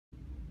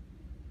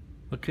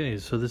Okay,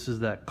 so this is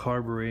that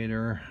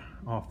carburetor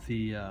off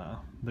the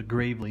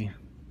Gravely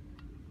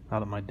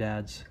out of my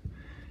dad's.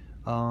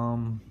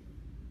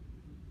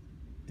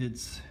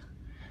 It's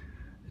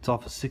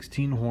off a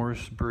 16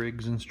 horse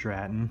Briggs and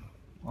Stratton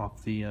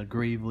off the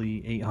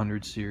Gravely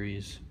 800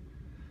 series.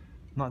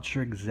 Not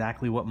sure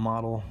exactly what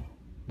model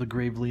the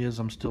Gravely is.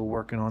 I'm still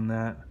working on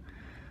that,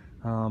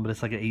 but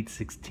it's like an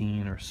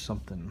 816 or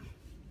something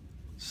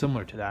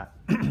similar to that.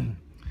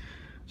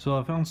 So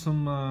I found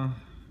some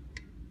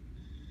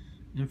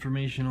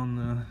information on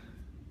the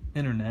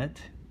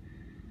internet,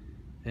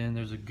 and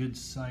there's a good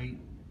site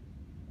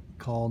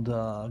called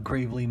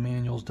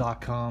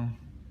gravelymanuals.com,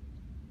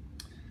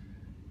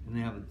 and they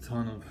have a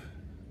ton of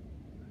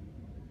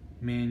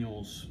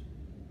manuals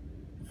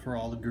for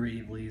all the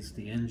Gravely's,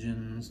 the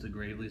engines, the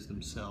Gravely's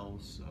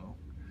themselves. So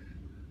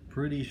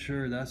pretty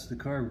sure that's the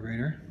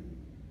carburetor.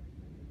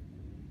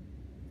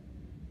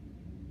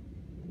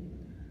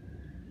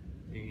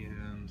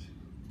 And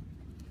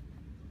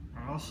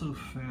I also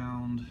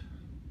found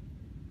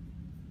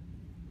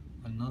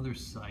another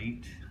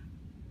site.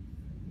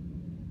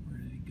 Where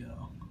did it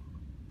go?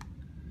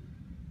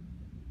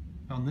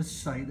 On this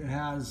site, it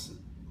has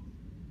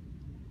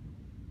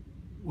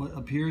what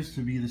appears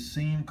to be the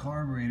same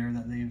carburetor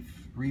that they've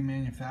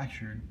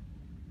remanufactured.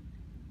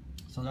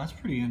 So that's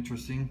pretty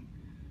interesting.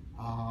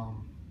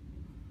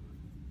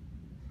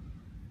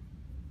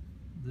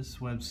 This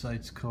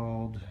website's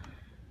called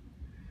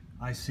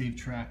I Save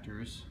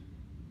Tractors.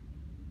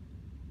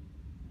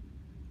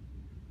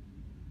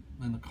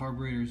 And the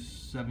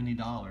carburetor's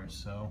 $70,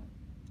 so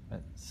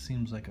that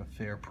seems like a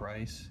fair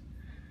price.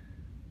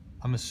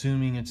 I'm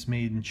assuming it's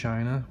made in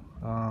China.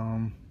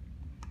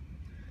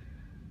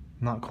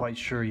 Not quite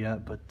sure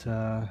yet, but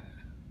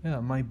yeah,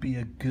 it might be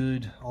a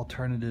good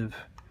alternative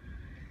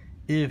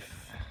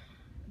if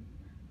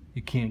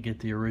you can't get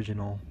the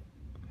original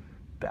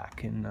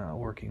back in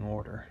working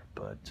order.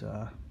 But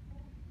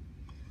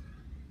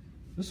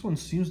this one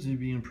seems to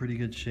be in pretty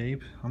good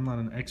shape. I'm not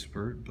an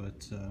expert,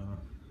 but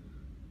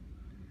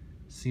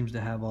seems to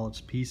have all its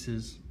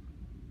pieces.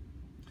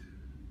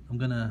 I'm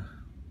gonna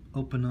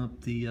open up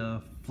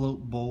the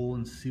float bowl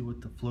and see what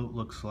the float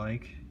looks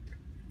like.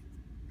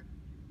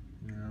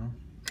 You know,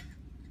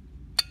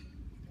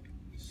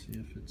 see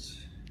if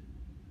it's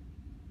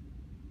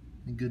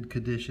in good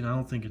condition. I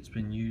don't think it's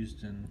been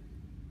used in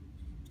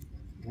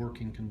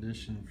working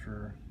condition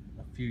for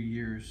a few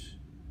years,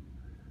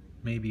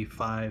 maybe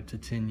 5 to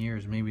 10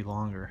 years, maybe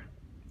longer.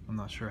 I'm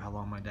not sure how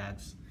long my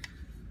dad's.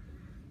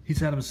 He's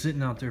had them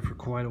sitting out there for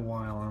quite a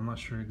while. I'm not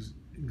sure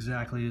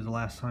exactly the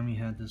last time he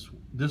had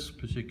this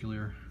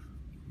particular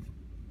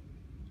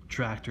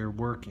tractor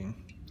working.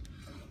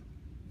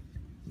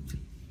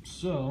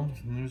 So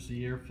there's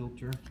the air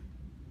filter.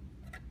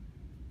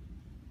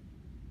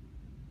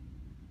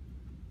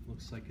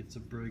 Looks like it's a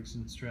Briggs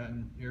and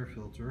Stratton air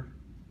filter.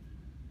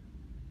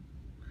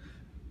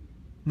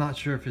 Not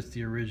sure if it's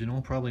the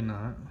original. Probably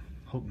not.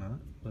 Hope not.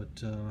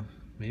 But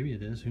maybe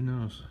it is. Who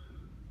knows?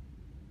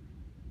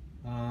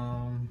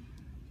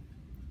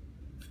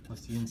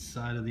 That's the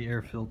inside of the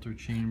air filter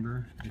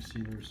chamber. You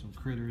see there's some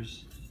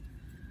critters,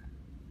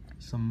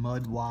 some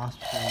mud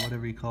wasps or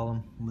whatever you call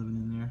them, living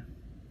in there.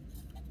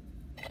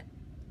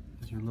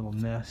 There's your little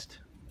nest.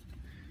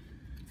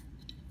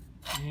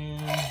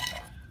 And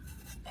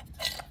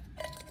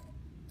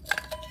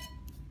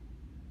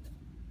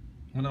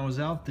when I was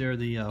out there,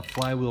 the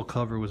flywheel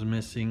cover was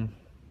missing.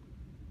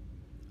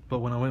 But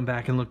when I went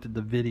back and looked at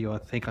the video, I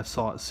think I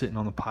saw it sitting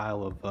on the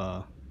pile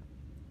of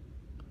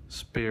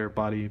spare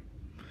body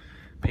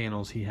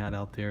panels he had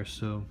out there.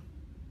 So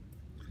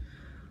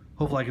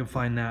hopefully I can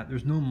find that.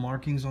 There's no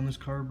markings on this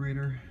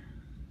carburetor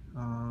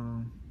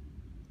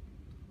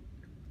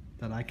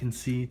that I can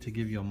see to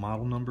give you a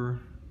model number,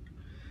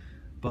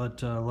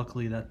 but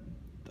luckily that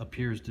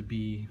appears to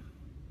be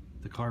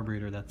the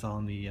carburetor that's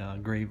on the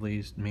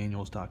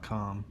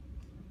gravelymanuals.com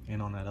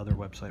and on that other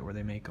website where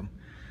they make them.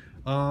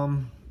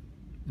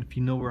 If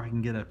you know where I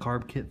can get a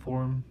carb kit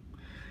for them,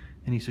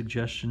 any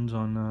suggestions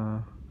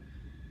on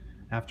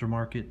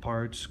aftermarket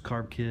parts,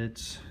 carb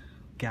kits,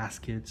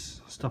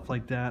 gaskets, stuff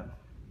like that?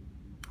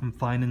 I'm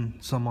finding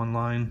some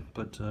online,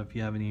 but if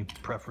you have any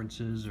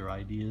preferences or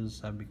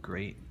ideas, that'd be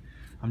great.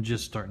 I'm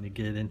just starting to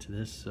get into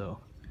this, so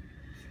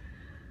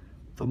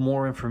the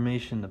more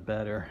information the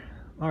better.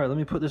 Alright, let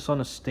me put this on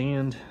a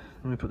stand.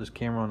 Let me put this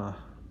camera on a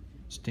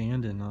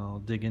stand and I'll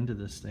dig into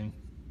this thing.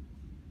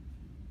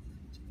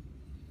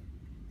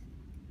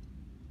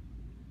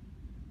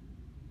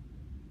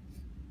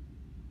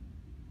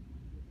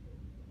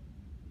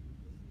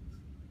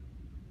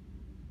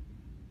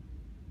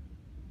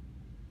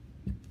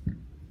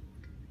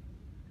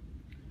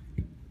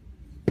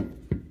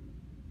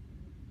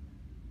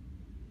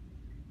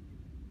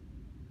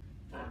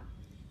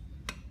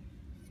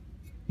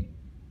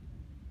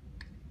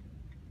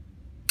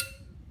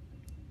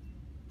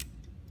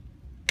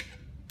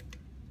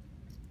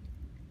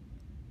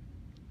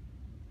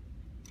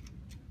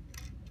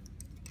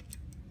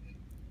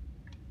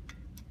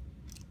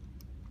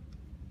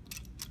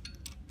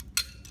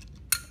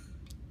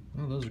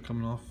 Oh, those are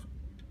coming off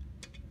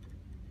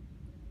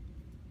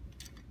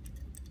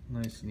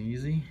nice and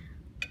easy.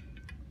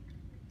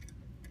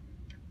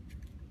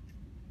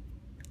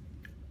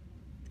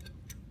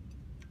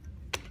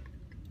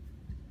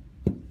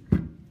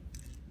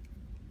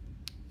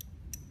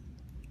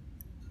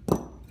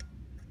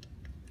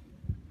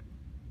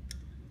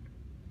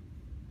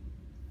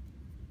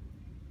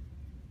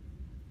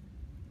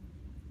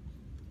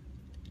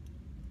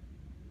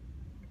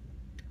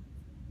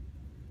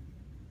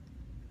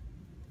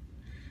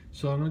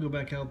 So I'm gonna go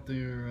back out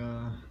there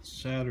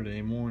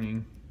Saturday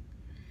morning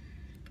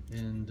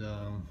and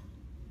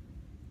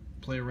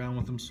play around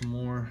with them some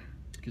more,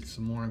 get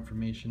some more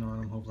information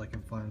on them. Hopefully I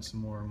can find some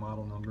more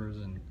model numbers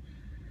and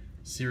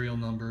serial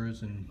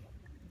numbers and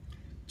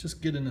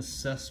just get an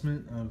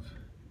assessment of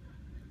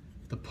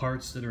the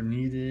parts that are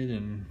needed.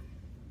 And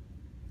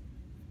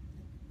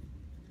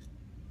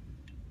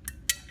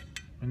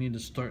I need to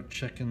start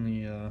checking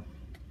the I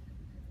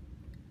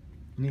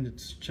need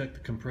to check the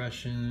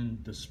compression,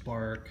 the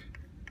spark,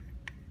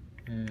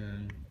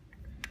 and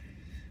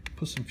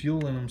put some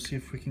fuel in them, see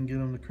if we can get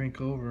them to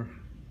crank over.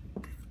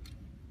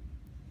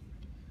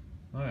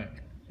 Alright,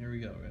 here we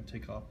go. We're going to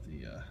take off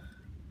the,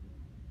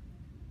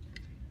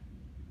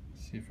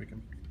 see if we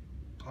can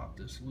pop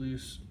this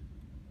loose.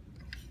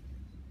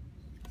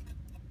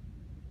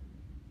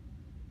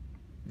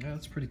 Yeah,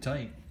 it's pretty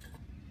tight.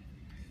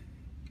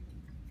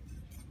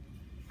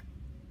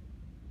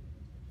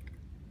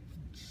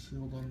 It's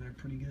sealed on there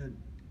pretty good.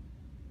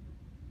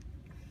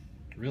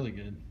 Really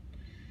good.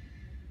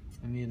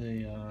 I need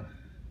a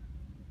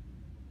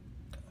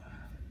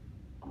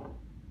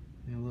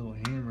little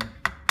hammer.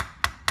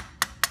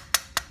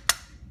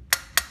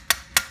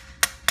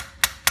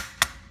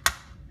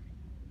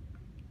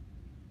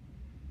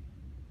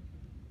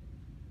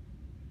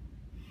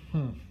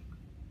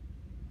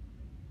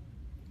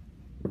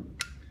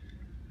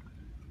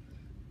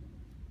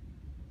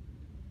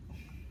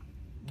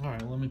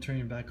 Alright, let me turn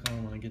you back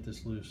on when I get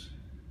this loose.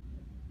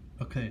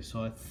 Okay,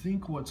 so I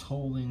think what's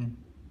holding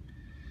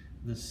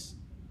this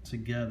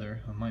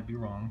together, I might be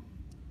wrong,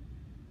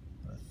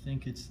 but I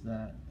think it's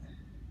that,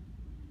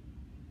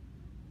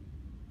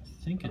 I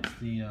think it's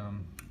the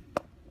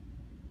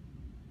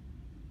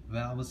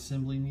valve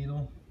assembly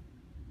needle,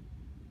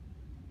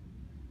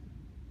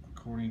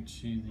 according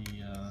to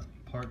the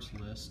parts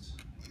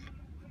list,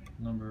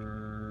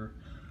 number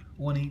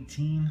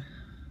 118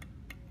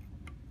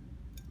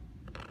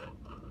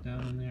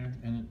 down in there,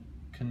 and it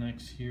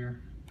connects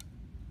here.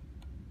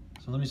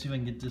 So let me see if I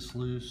can get this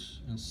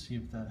loose and see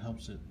if that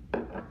helps it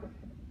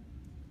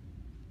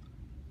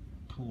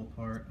pull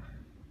apart.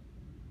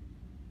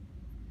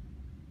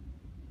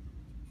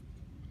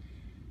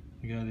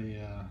 I got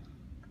a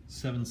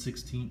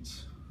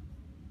 7/16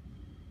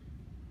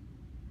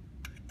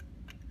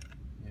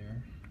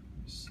 there.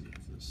 Let's see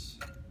if this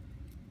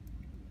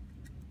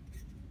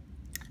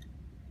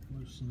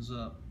loosens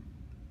up.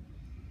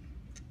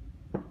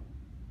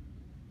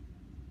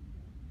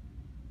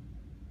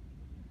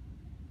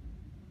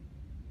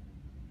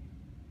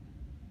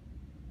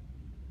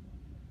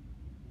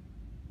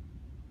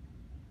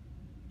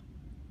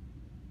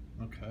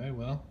 Okay,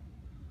 well,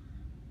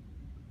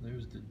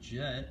 there's the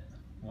jet,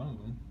 one of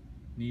them,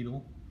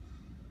 needle.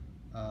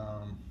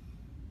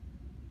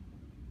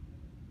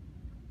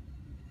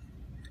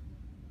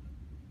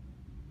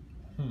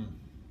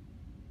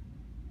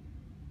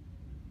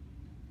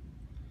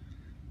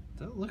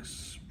 That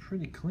looks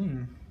pretty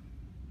clean.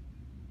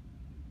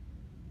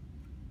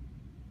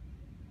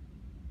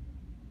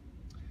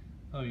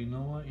 Oh, you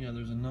know what? Yeah,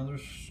 there's another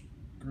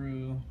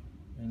screw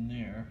in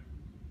there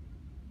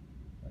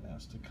that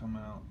has to come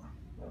out.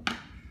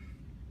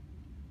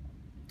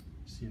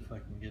 See if I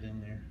can get in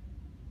there.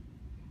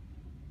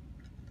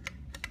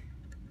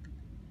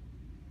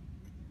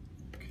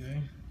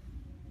 Okay.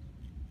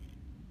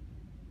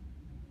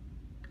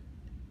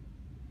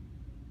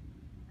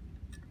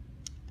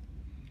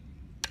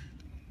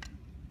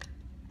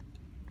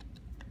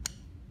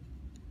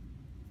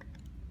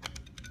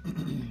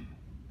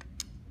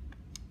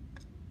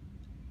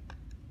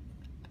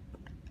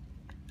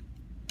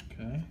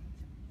 Okay.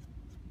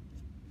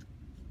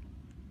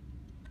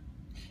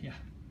 Yeah.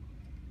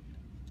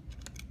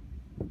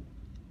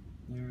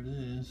 There it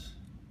is.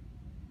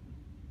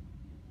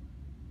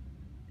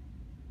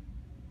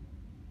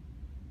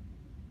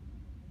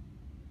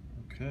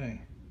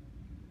 Okay.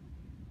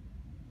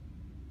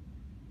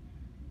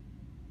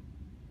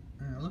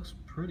 And it looks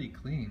pretty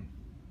clean.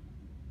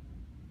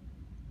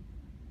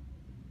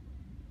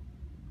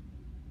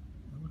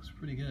 It looks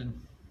pretty good.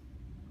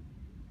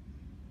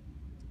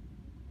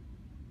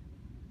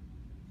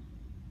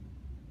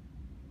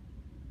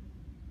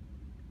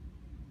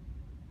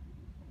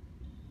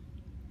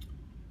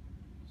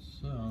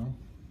 So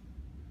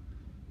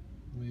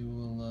we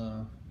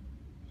will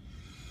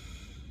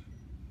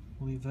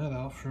leave that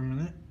out for a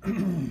minute.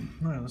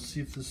 All right, let's see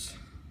if this.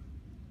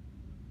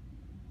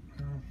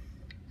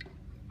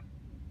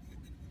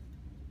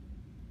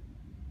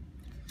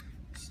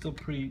 Still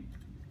pretty.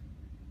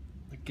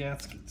 The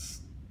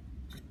gasket's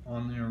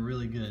on there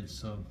really good.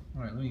 So,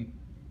 all right, let me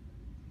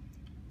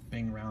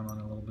bang around on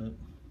it a little bit.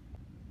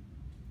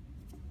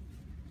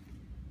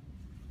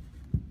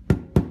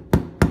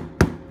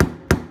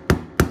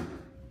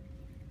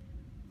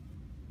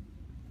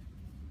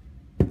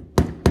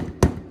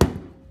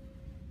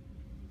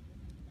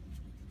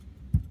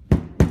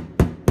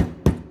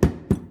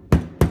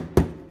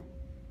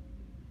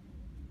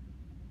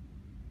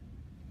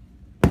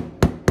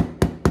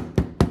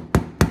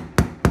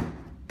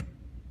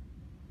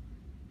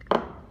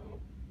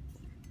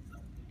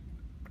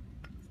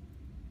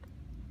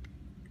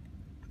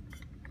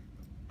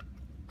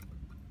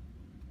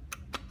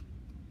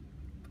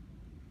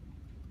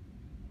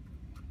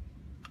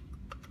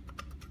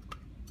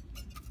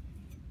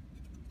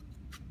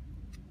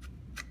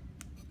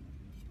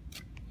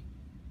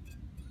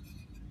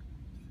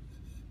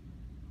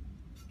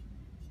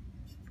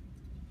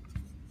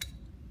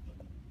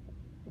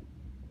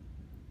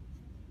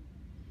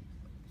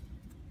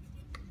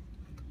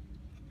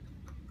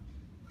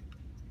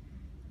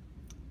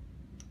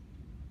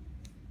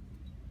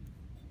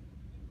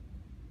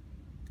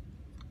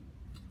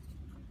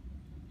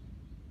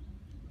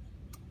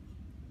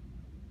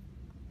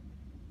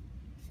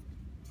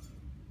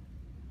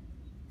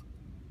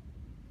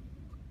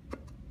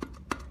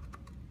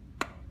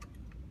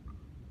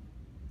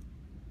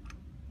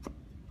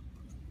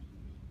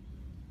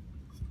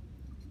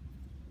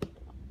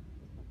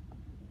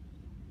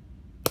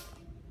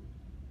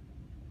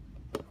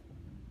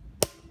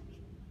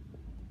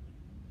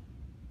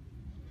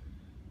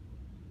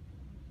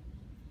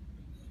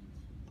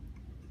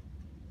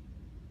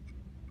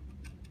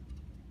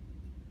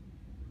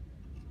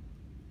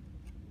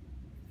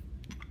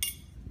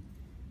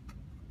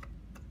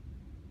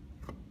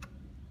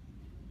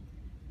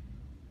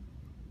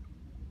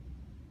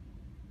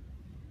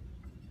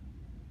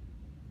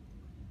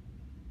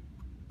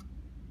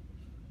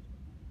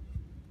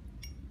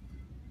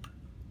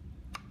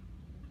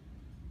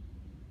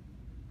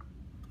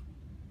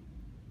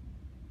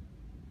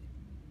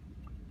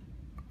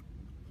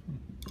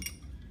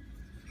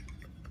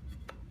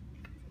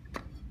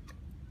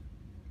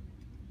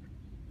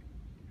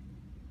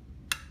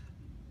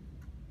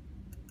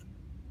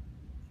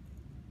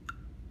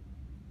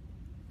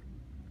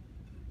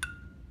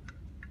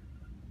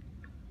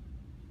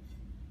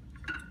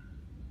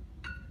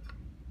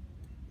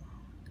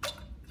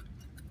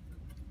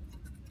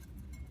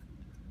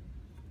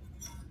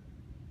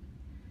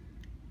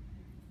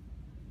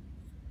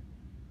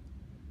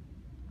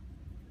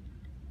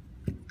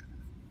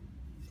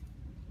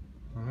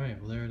 All right,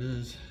 well, there it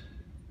is.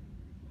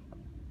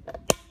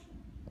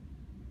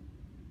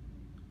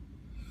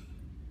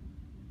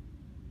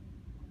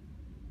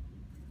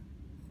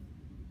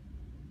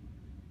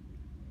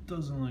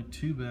 Doesn't look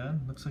too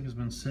bad. Looks like it's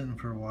been sitting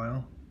for a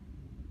while.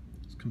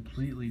 It's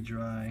completely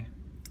dry,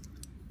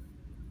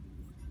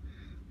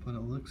 but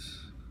it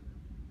looks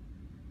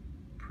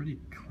pretty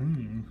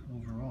clean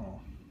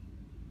overall.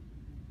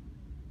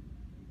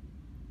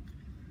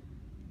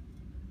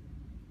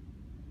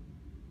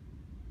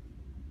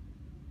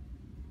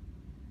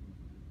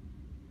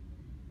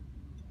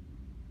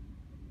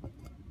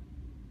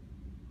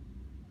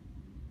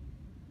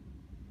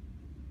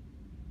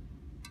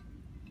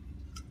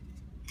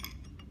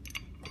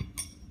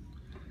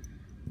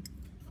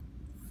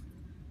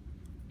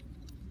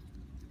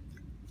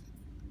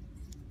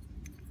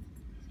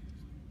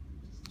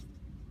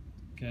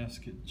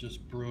 Gasket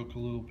just broke a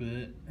little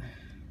bit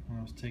when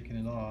I was taking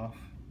it off.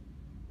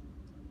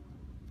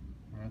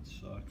 That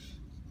sucks.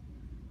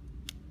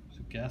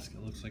 So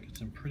gasket looks like it's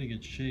in pretty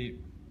good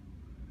shape.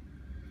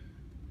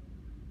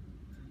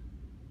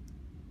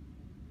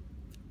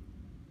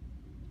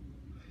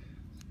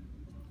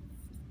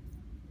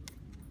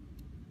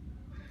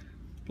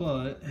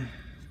 But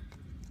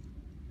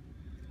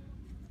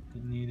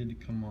it needed to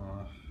come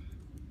off.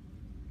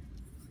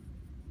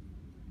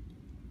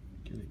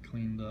 Get it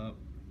cleaned up.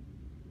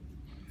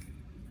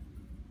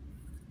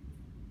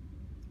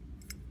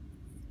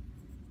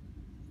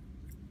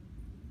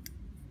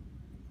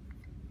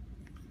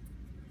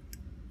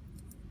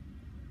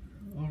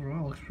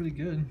 Overall, looks pretty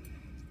good.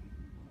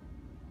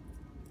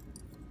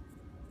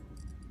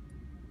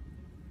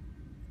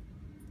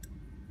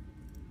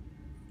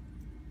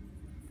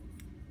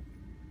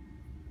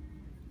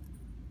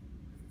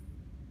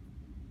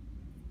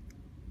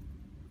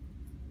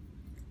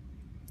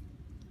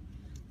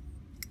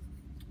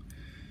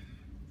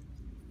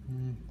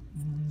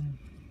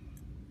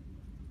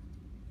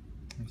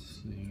 Let's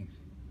see.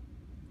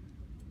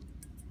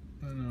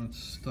 I know it's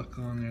stuck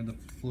on there. The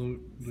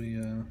float,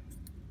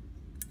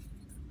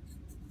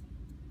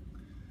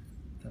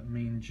 that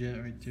main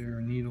jet right there,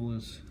 our needle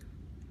is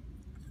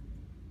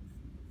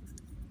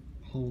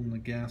holding the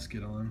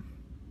gasket on.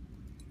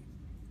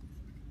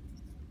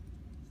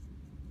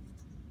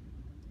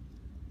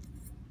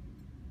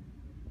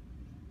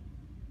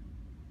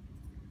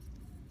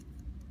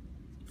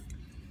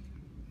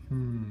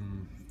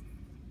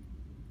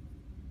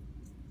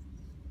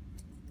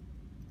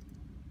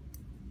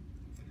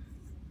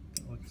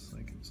 That looks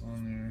like it's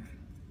on there.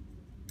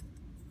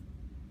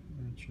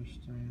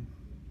 Interesting.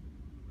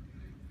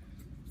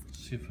 Let's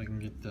see if I can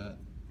get that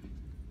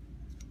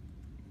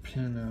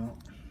pin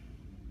out.